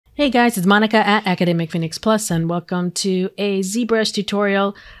Hey guys, it's Monica at Academic Phoenix Plus, and welcome to a ZBrush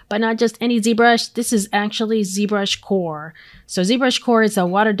tutorial, but not just any ZBrush. This is actually ZBrushCore. So ZBrushCore is a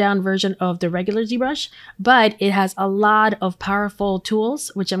watered down version of the regular ZBrush, but it has a lot of powerful tools,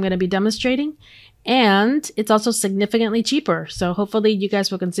 which I'm going to be demonstrating. And it's also significantly cheaper. So hopefully you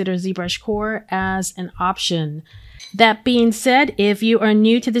guys will consider ZBrushCore as an option. That being said, if you are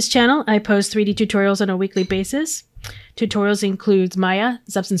new to this channel, I post 3D tutorials on a weekly basis. Tutorials includes Maya,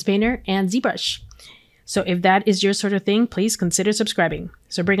 Substance Painter, and ZBrush. So if that is your sort of thing, please consider subscribing.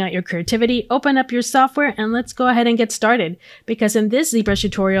 So bring out your creativity, open up your software, and let's go ahead and get started. Because in this ZBrush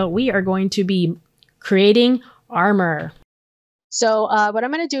tutorial, we are going to be creating armor. So what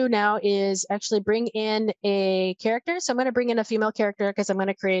I'm going to do now is actually bring in a character. So I'm going to bring in a female character because I'm going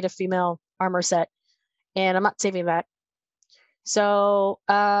to create a female armor set. And I'm not saving that. So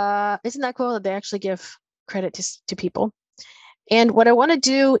isn't that cool that they actually give credit to people? And what I want to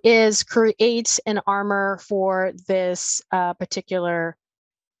do is create an armor for this particular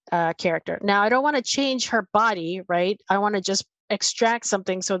character. Now, I don't want to change her body, right? I want to just extract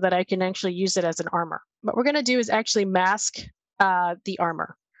something so that I can actually use it as an armor. What we're going to do is actually mask the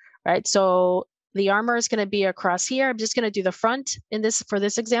armor, right? So the armor is going to be across here. I'm just going to do the front in this for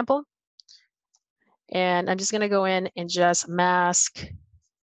this example. And I'm just going to go in and just mask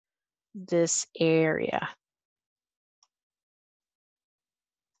this area.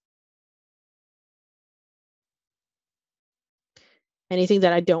 Anything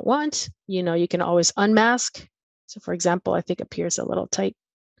that I don't want, you can always unmask. So for example, I think it appears a little tight.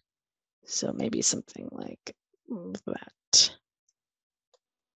 So maybe something like that.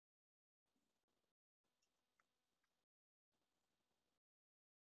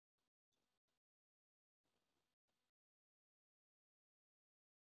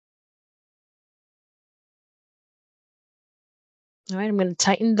 All right, I'm going to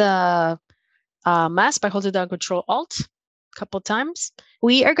tighten the mask by holding down Control-Alt a couple times.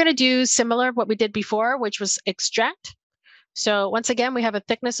 We are going to do similar what we did before, which was extract. So once again, we have a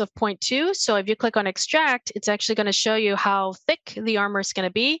thickness of 0.2. So if you click on extract, it's actually going to show you how thick the armor is going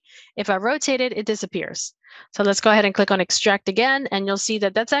to be. If I rotate it, it disappears. So let's go ahead and click on extract again, and you'll see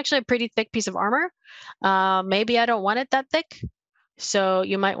that that's actually a pretty thick piece of armor. Maybe I don't want it that thick. So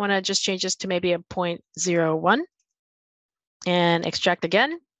you might want to just change this to maybe a 0.01 and extract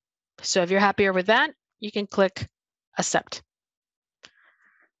again. So if you're happier with that, you can click accept.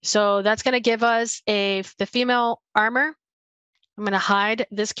 So that's going to give us the female armor. I'm going to hide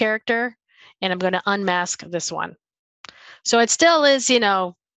this character and I'm going to unmask this one. So it still is,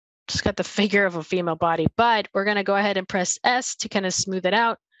 just got the figure of a female body, but we're going to go ahead and press S to kind of smooth it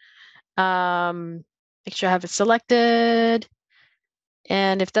out. Make sure I have it selected.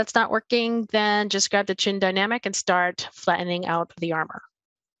 And if that's not working, then just grab the chin dynamic and start flattening out the armor.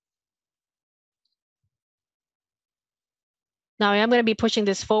 Now I'm going to be pushing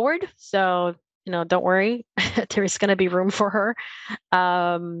this forward. So, don't worry, there is going to be room for her.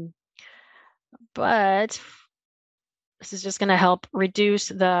 But this is just going to help reduce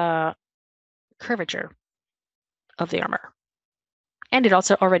the curvature of the armor. And it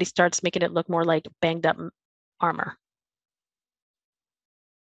also already starts making it look more like banged up armor.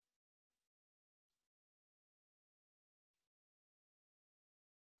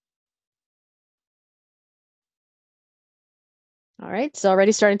 All right, so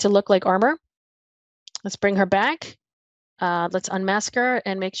already starting to look like armor. Let's bring her back. Let's unmask her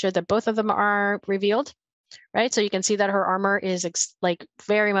and make sure that both of them are revealed, right? So you can see that her armor is like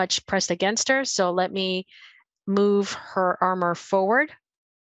very much pressed against her. So let me move her armor forward.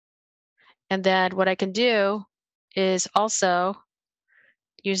 And then what I can do is also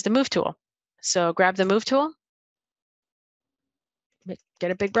use the move tool. So grab the move tool, get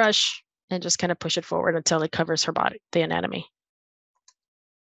a big brush, and just kind of push it forward until it covers her body, the anatomy.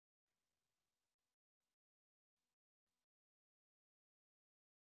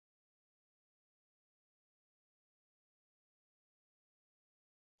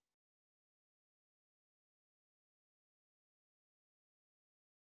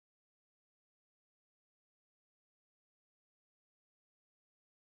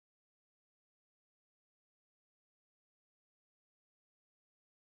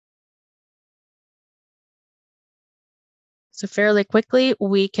 So fairly quickly,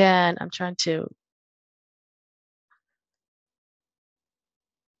 we can, I'm trying to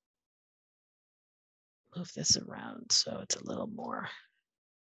move this around so it's a little more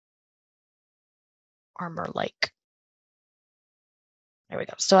armor-like. There we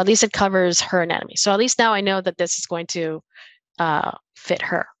go. So at least it covers her anatomy. So at least now I know that this is going to fit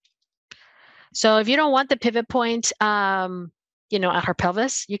her. So if you don't want the pivot point, at her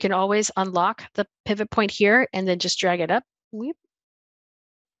pelvis, you can always unlock the pivot point here and then just drag it up.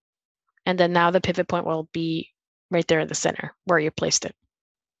 And then now the pivot point will be right there in the center where you placed it.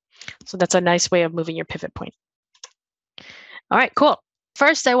 So that's a nice way of moving your pivot point. All right, cool.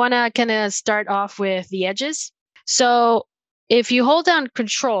 First, I want to kind of start off with the edges. So if you hold down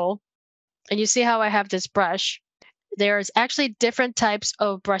Control and you see how I have this brush, there's actually different types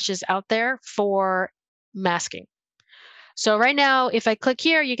of brushes out there for masking. So right now, if I click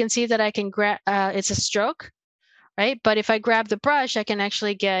here, you can see that I can grab, it's a stroke, right? But if I grab the brush, I can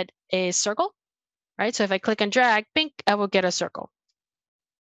actually get a circle, right? So if I click and drag, pink, I will get a circle.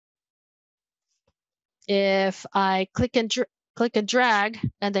 If I click and drag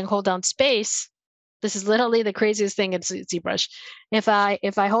and then hold down space, this is literally the craziest thing in ZBrush. If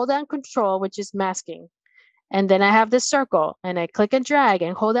I hold down Control, which is masking, and then I have this circle and I click and drag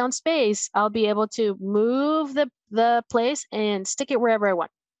and hold down space, I'll be able to move the place and stick it wherever I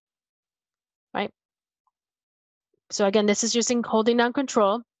want, right? So again, this is using holding down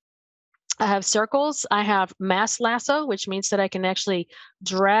Control. I have circles. I have mask lasso, which means that I can actually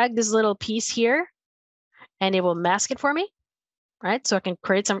drag this little piece here and it will mask it for me, right? So I can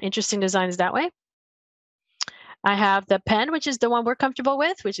create some interesting designs that way. I have the pen, which is the one we're comfortable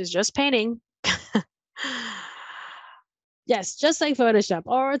with, which is just painting. Yes, just like Photoshop.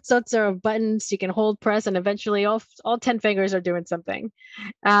 All sorts of buttons you can hold, press, and eventually all 10 fingers are doing something.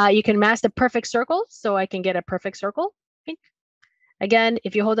 You can mask the perfect circle, so I can get a perfect circle. Pink. Again,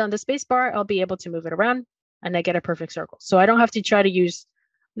 if you hold down the space bar, I'll be able to move it around and I get a perfect circle. So I don't have to try to use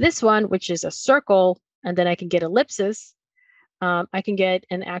this one, which is a circle, and then I can get ellipses. I can get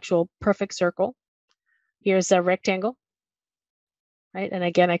an actual perfect circle. Here's a rectangle, right? And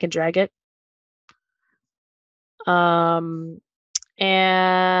again, I can drag it. And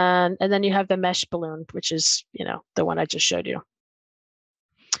then you have the mesh balloon, which is, the one I just showed you.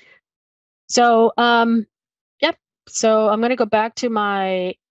 So, yep. So I'm going to go back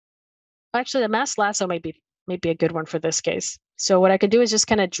to actually the mask lasso might be a good one for this case. So what I could do is just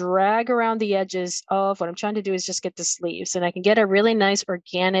kind of drag around the edges of what I'm trying to do is just get the sleeves, and I can get a really nice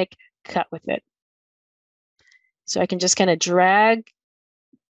organic cut with it. So I can just kind of drag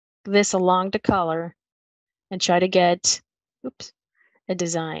this along the color and try to get, a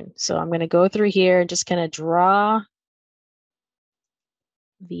design. So I'm going to go through here and just kind of draw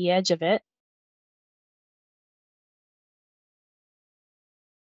the edge of it.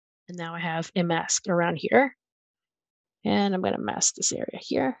 And now I have a mask around here. And I'm going to mask this area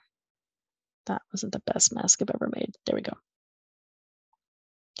here. That wasn't the best mask I've ever made. There we go.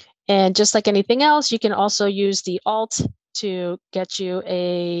 And just like anything else, you can also use the Alt to get you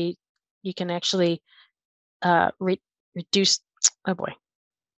you can actually reduce,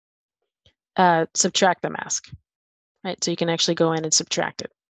 subtract the mask, right? So you can actually go in and subtract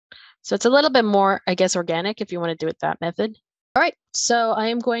it. So it's a little bit more, I guess, organic if you want to do it that method. All right, so I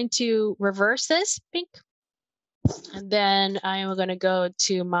am going to reverse this, pink. And then I am going to go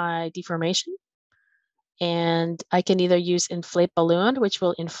to my deformation. And I can either use inflate balloon, which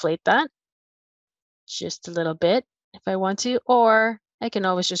will inflate that just a little bit if I want to, or I can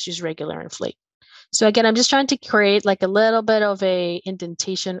always just use regular inflate. So again, I'm just trying to create like a little bit of a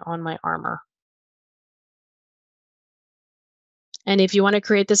indentation on my armor. And if you want to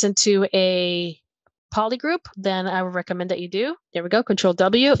create this into a polygroup, then I would recommend that you do. There we go, Control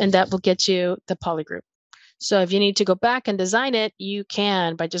W, and that will get you the polygroup. So if you need to go back and design it, you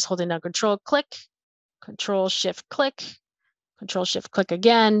can by just holding down Control, click, Control, Shift, click, Control, Shift, click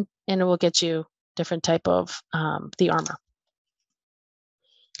again, and it will get you different type of the armor.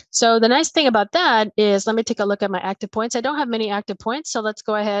 So the nice thing about that is, let me take a look at my active points. I don't have many active points, so let's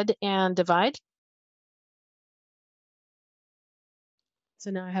go ahead and divide.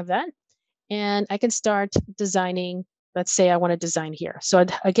 So now I have that, and I can start designing. Let's say I want to design here. So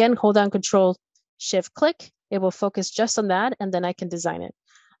again, hold down Control, Shift, click. It will focus just on that, and then I can design it.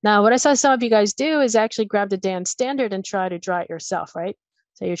 Now, what I saw some of you guys do is actually grab the dance standard and try to draw it yourself, right?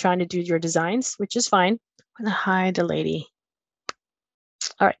 So you're trying to do your designs, which is fine. I'm going to hide the lady.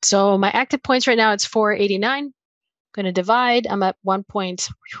 All right, so my active points right now, it's 489. I'm going to divide. I'm at 1 point,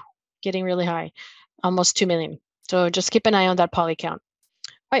 getting really high, almost 2 million. So just keep an eye on that poly count.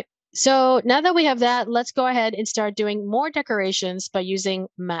 All right, so now that we have that, let's go ahead and start doing more decorations by using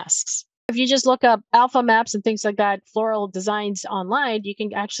masks. If you just look up alpha maps and things like that, floral designs online, you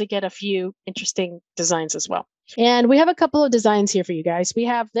can actually get a few interesting designs as well. And we have a couple of designs here for you guys. We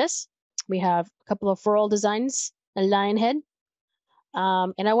have this. We have a couple of floral designs, a lion head.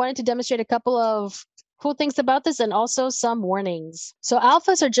 And I wanted to demonstrate a couple of cool things about this and also some warnings. So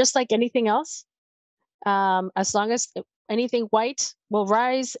alphas are just like anything else. As long as, anything white will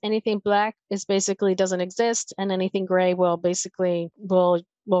rise, anything black is basically doesn't exist, and anything gray will basically will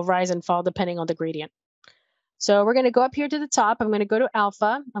rise and fall depending on the gradient. So we're going to go up here to the top. I'm going to go to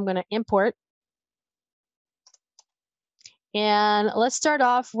alpha. I'm going to import. And let's start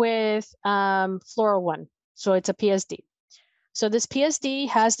off with floral one. So it's a PSD. So this PSD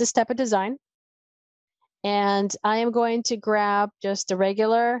has this type of design. And I am going to grab just a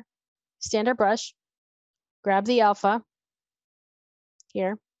regular standard brush, grab the alpha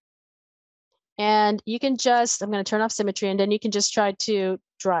here. And you can just, I'm going to turn off symmetry, and then you can just try to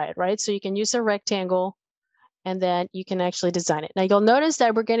draw it, right? So you can use a rectangle, and then you can actually design it. Now you'll notice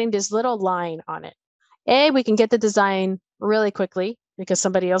that we're getting this little line on it. We can get the design really quickly because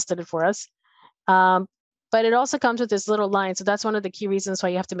somebody else did it for us. But it also comes with this little line. So that's one of the key reasons why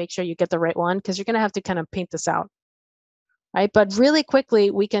you have to make sure you get the right one, because you're going to have to kind of paint this out, right? But really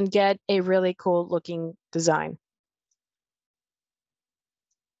quickly, we can get a really cool looking design.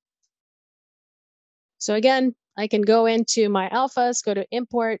 So again, I can go into my alphas, go to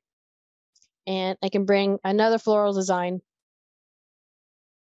import, and I can bring another floral design,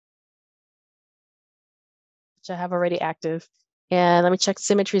 which I have already active. And let me check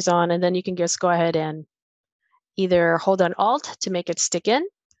symmetries on, and then you can just go ahead and either hold down Alt to make it stick in,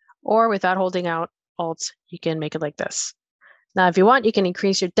 or without holding out Alt, you can make it like this. Now, if you want, you can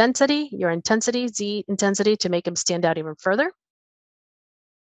increase your density, your intensity, Z intensity, to make them stand out even further.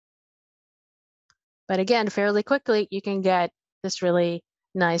 But again, fairly quickly, you can get this really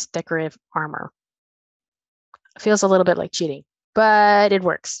nice decorative armor. It feels a little bit like cheating, but it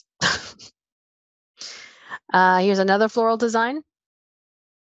works. Here's another floral design.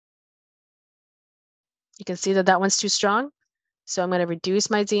 You can see that that one's too strong. So I'm going to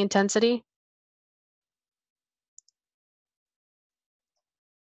reduce my Z intensity.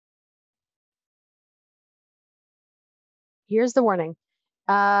 Here's the warning.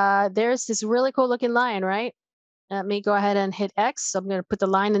 There's this really cool looking lion, right? Let me go ahead and hit X. So I'm going to put the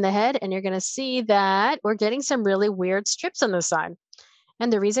line in the head, and you're going to see that we're getting some really weird strips on the side.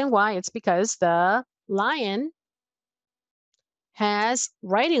 And the reason why, it's because the lion has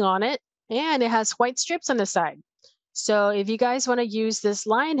writing on it, and it has white strips on the side. So if you guys want to use this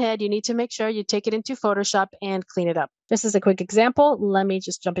lion head, you need to make sure you take it into Photoshop and clean it up. This is a quick example. Let me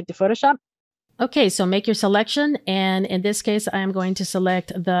just jump into Photoshop. Okay, so make your selection. And in this case, I am going to select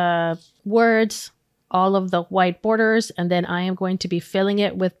the words, all of the white borders, and then I am going to be filling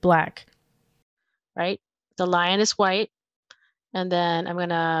it with black, right? The lion is white. And then I'm going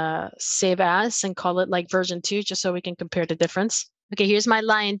to save as and call it like version 2, just so we can compare the difference. Okay, here's my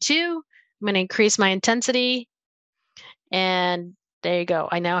lion 2. I'm going to increase my intensity. And there you go.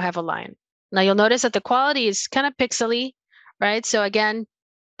 I now have a lion. Now you'll notice that the quality is kind of pixely, right? So again,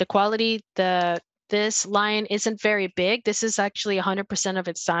 the quality, this lion isn't very big. This is actually 100% of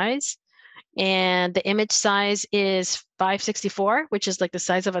its size. And the image size is 564, which is like the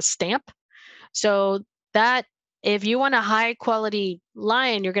size of a stamp. So that, if you want a high quality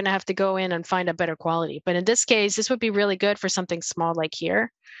lion, you're going to have to go in and find a better quality. But in this case, this would be really good for something small like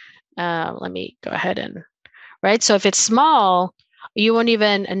here. Let me go ahead and, right? So if it's small, you won't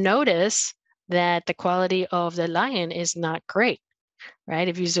even notice that the quality of the lion is not great, right?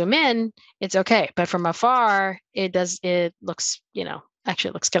 If you zoom in, it's okay. But from afar, it looks, actually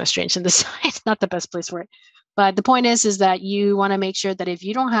it looks kind of strange in the side. It's not the best place for it. But the point is that you want to make sure that if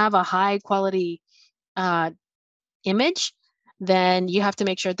you don't have a high quality image, then you have to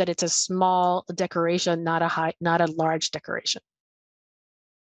make sure that it's a small decoration, not a large decoration.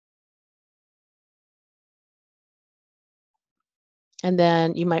 And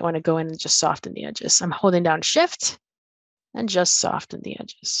then you might want to go in and just soften the edges. I'm holding down Shift and just soften the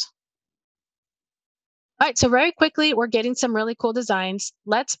edges. All right, so very quickly, we're getting some really cool designs.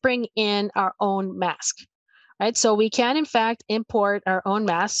 Let's bring in our own mask. Right, so we can, in fact, import our own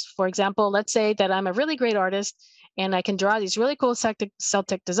masks. For example, let's say that I'm a really great artist and I can draw these really cool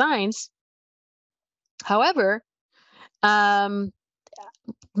Celtic designs. However,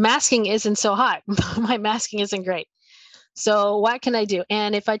 masking isn't so hot. My masking isn't great. So what can I do?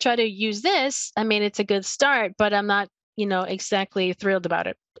 And if I try to use this, I mean, it's a good start, but I'm not, exactly thrilled about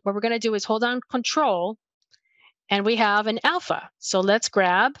it. What we're going to do is hold down Control, and we have an alpha. So let's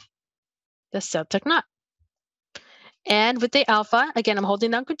grab the Celtic knot. And with the alpha, again, I'm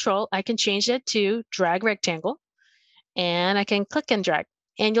holding down Control. I can change it to drag rectangle, and I can click and drag.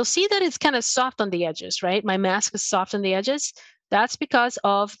 And you'll see that it's kind of soft on the edges, right? My mask is soft on the edges. That's because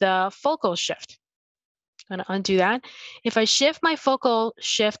of the focal shift. I'm going to undo that. If I shift my focal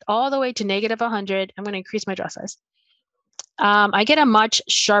shift all the way to -100, I'm going to increase my draw size. I get a much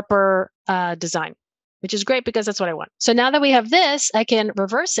sharper design. which is great because that's what I want. So now that we have this, I can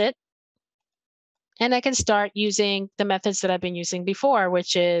reverse it and I can start using the methods that I've been using before,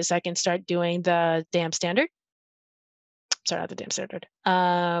 which is I can start doing the dam standard. Sorry, not the dam standard.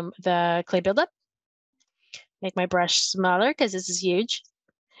 The clay buildup. Make my brush smaller because this is huge.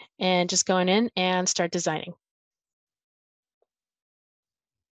 And just going in and start designing.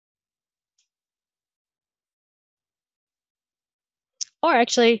 Or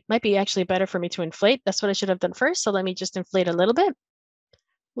actually, might be actually better for me to inflate. That's what I should have done first. So let me just inflate a little bit.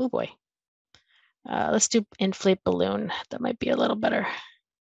 Oh boy. Let's do inflate balloon. That might be a little better.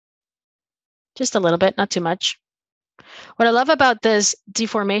 Just a little bit, not too much. What I love about this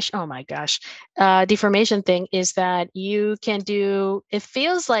deformation, oh my gosh, deformation thing is that you can do, it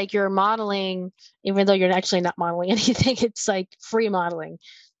feels like you're modeling, even though you're actually not modeling anything. It's like free modeling.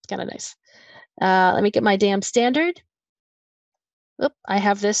 It's kind of nice. Let me get my damn standard. Oop, I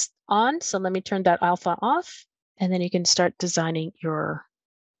have this on, so let me turn that alpha off, and then you can start designing your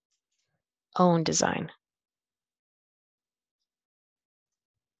own design.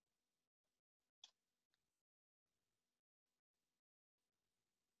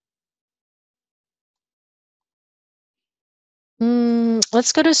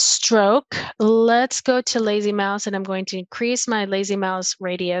 Let's go to stroke. Let's go to lazy mouse, and I'm going to increase my lazy mouse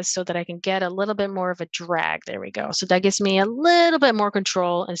radius so that I can get a little bit more of a drag. There we go. So that gives me a little bit more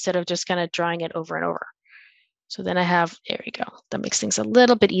control instead of just kind of drawing it over and over. So then I have, there we go. That makes things a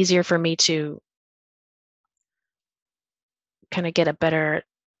little bit easier for me to kind of get a better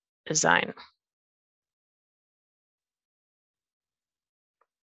design.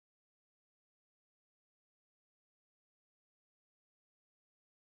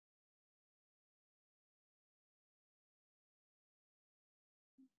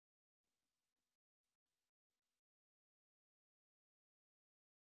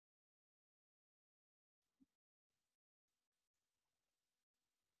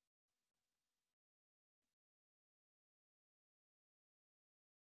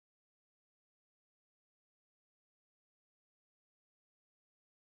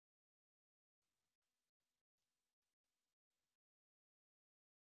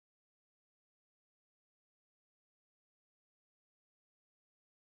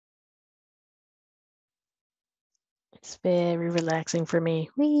 It's very relaxing for me.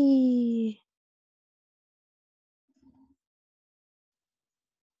 Whee!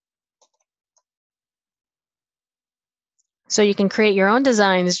 So you can create your own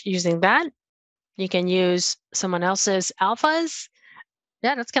designs using that. You can use someone else's alphas.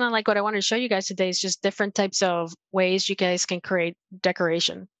 Yeah, that's kind of like what I wanted to show you guys today is just different types of ways you guys can create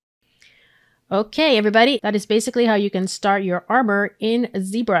decoration. Okay, everybody, that is basically how you can start your armor in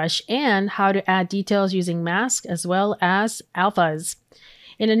ZBrush and how to add details using masks as well as alphas.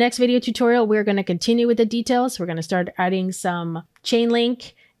 In the next video tutorial, we're going to continue with the details. We're going to start adding some chain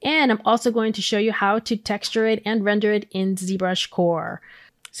link, and I'm also going to show you how to texture it and render it in ZBrushCore.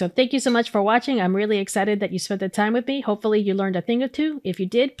 So thank you so much for watching. I'm really excited that you spent the time with me. Hopefully you learned a thing or two. If you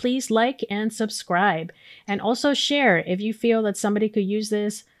did, please like and subscribe. And also share if you feel that somebody could use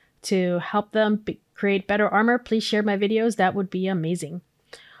this to help them create better armor. Please share my videos. That would be amazing.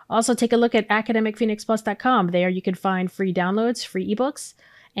 Also take a look at academic-phoenix+.com. There you can find free downloads, free ebooks,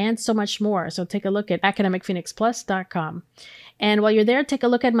 and so much more. So take a look at academic-phoenix+.com. And while you're there, take a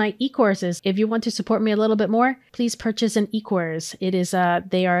look at my e-courses. If you want to support me a little bit more, please purchase an e-course. It is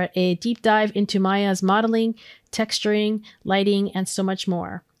they are a deep dive into Maya's modeling, texturing, lighting, and so much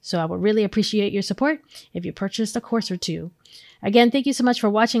more. So I would really appreciate your support if you purchased a course or two. Again, thank you so much for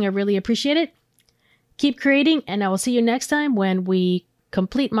watching. I really appreciate it. Keep creating, and I will see you next time when we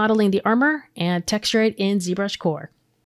complete modeling the armor and texture it in ZBrushCore.